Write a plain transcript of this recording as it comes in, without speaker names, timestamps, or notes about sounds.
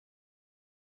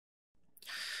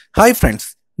Hi friends,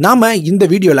 நாம இந்த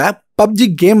வீடியோல PUBG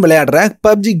கேம் விளையாடுற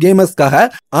PUBG கேமர்ஸ்க்காக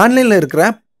ஆன்லைன்ல இருக்கிற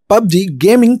PUBG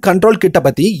கேமிங் கண்ட்ரோல் கிட்ட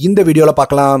பத்தி இந்த வீடியோல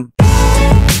பார்க்கலாம்.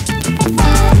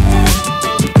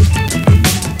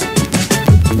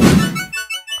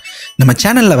 நம்ம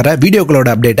சேனல்ல வர வீடியோக்களோட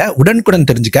அப்டேட்டை உடனுக்குடன்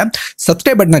தெரிஞ்சுக்க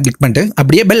சப்ஸ்கிரைப் பட்டனை கிளிக் பண்ணிட்டு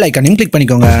அப்படியே பெல் ஐகானையும் கிளிக்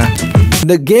பண்ணிக்கோங்க.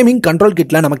 இந்த கேமிங் கண்ட்ரோல்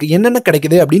கிட்ல நமக்கு என்னென்ன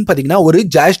கிடைக்குது அப்படின்னு பார்த்தீங்கன்னா ஒரு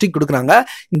ஜாய்ஸ்டிக் கொடுக்குறாங்க.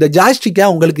 இந்த ஜாய்ஸ்டிக்கை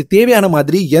உங்களுக்கு தேவையான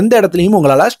மாதிரி எந்த இடத்துலையும்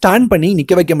உங்களால் ஸ்டாண்ட் பண்ணி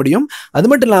நிற்க வைக்க முடியும். அது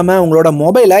மட்டும் இல்லாமல் உங்களோட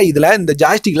மொபைலை இதில் இந்த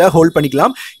ஜாய்ஸ்டிக்கில் ஹோல்ட்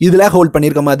பண்ணிக்கலாம். இதில் ஹோல்ட்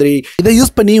பண்ணியிருக்க மாதிரி இதை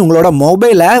யூஸ் பண்ணி உங்களோட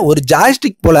மொபைலை ஒரு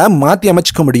ஜாய்ஸ்டிக் போல் மாற்றி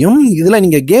அமைச்சிக்க முடியும். இதில்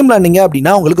நீங்கள் கேம் விளாண்டிங்க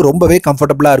அப்படின்னா உங்களுக்கு ரொம்பவே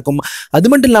கம்ஃபர்டபுளாக இருக்கும். அது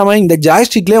மட்டும் இல்லாமல் இந்த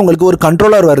ஜாய்ஸ்டிக்லேயே உங்களுக்கு ஒரு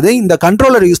கண்ட்ரோலர் வருது. இந்த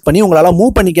கண்ட்ரோலர் யூஸ் பண்ணி உங்களால்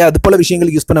மூவ் பண்ணிக்க அது போல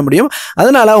விஷயங்கள் யூஸ் பண்ண முடியும்.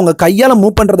 அதனால உங்க கையால்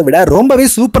மூவ் பண்ணுறதை விட ரொம்பவே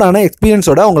சூப்பரான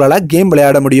எக்ஸ்பீரியன்ஸோட உங்களால் கேம்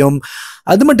விளையாட முடியும்.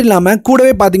 அது மட்டும் இல்லாமல்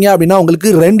கூடவே பார்த்தீங்க அப்படின்னா உங்களுக்கு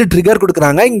 2 ட்ரிகர்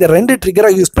கொடுக்குறாங்க. இந்த 2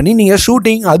 ட்ரிகரை யூஸ் பண்ணி நீங்கள்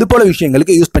ஷூட்டிங் அது போல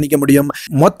விஷயங்களுக்கு யூஸ் பண்ணிக்க முடியும்.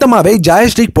 மொத்தமாகவே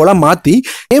ஜாய்ஸ்டிக் போல மாற்றி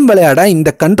கேம் விளையாட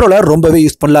இந்த கண்ட்ரோலர் ரொம்பவே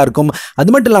யூஸ்ஃபுல்லாக இருக்கும்.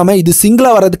 அது மட்டும் இல்லாமல் இது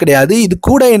சிங்கிளாக வர்றது கிடையாது. இது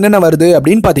கூட என்னென்ன வருது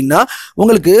அப்படின்னு பார்த்தீங்கன்னா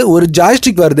உங்களுக்கு ஒரு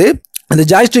ஜாய்ஸ்டிக் வருது. அந்த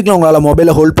ஜாய்ஸ்டிக்ல உங்களால்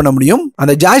மொபைலை ஹோல்ட் பண்ண முடியும்.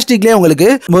 அந்த ஜாய்ஸ்டிக்லேயே உங்களுக்கு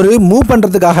ஒரு மூவ்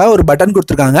பண்ணுறதுக்காக ஒரு பட்டன்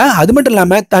கொடுத்துருக்காங்க. அது மட்டும்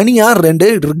இல்லாமல் தனியாக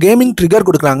 2 கேமிங் ட்ரிகர்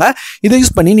கொடுக்குறாங்க. இதை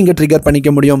யூஸ் பண்ணி நீங்கள் ட்ரிகர்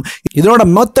பண்ணிக்க முடியும். இதனோட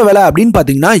மொத்த விலை அப்படின்னு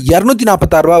பார்த்தீங்கன்னா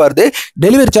 246 ரூபா வருது.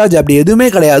 டெலிவரி சார்ஜ் அப்படி எதுவுமே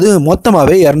கிடையாது.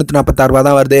 மொத்தமாகவே 246 ரூபா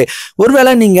தான் வருது.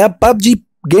 ஒருவேளை நீங்கள் PUBG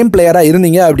கேம் பிளேயராக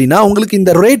இருந்தீங்க அப்படின்னா உங்களுக்கு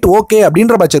இந்த ரேட் ஓகே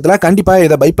அப்படின்ற பட்சத்தில் கண்டிப்பாக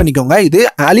இதை பை பண்ணிக்கோங்க. இது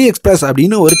அலி எக்ஸ்பிரஸ்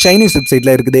அப்படின்னு ஒரு சைனீஸ்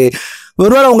வெப்சைட்டில் இருக்குது.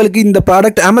 ஒருவேளை உங்களுக்கு இந்த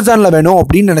ப்ராடக்ட் அமேசானில் வேணும்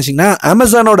அப்படின்னு நினச்சிங்கன்னா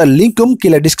அமேசானோட லிங்க்கும்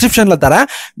கீழே டிஸ்கிரிப்ஷனில் தரேன்.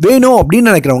 வேணும் அப்படின்னு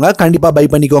நினைக்கிறவங்க கண்டிப்பாக பை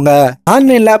பண்ணிக்கோங்க.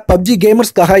 ஆன்லைனில் PUBG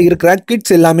கேமர்ஸ்க்காக இருக்கிற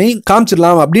கிட்ஸ் எல்லாமே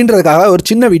காமிச்சிடலாம் அப்படின்றதுக்காக ஒரு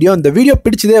சின்ன வீடியோ. இந்த வீடியோ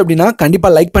பிடிச்சது அப்படின்னா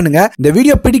கண்டிப்பாக லைக் பண்ணுங்க. இந்த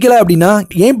வீடியோ பிடிக்கல அப்படின்னா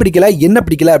ஏன் பிடிக்கல என்ன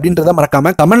பிடிக்கல அப்படின்றத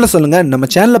மறக்காம கமெண்ட்ல சொல்லுங்க. நம்ம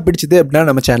சேனலை பிடிச்சது அப்படின்னா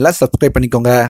நம்ம சேனலை சப்ஸ்கிரைப் பண்ணிக்கோங்க.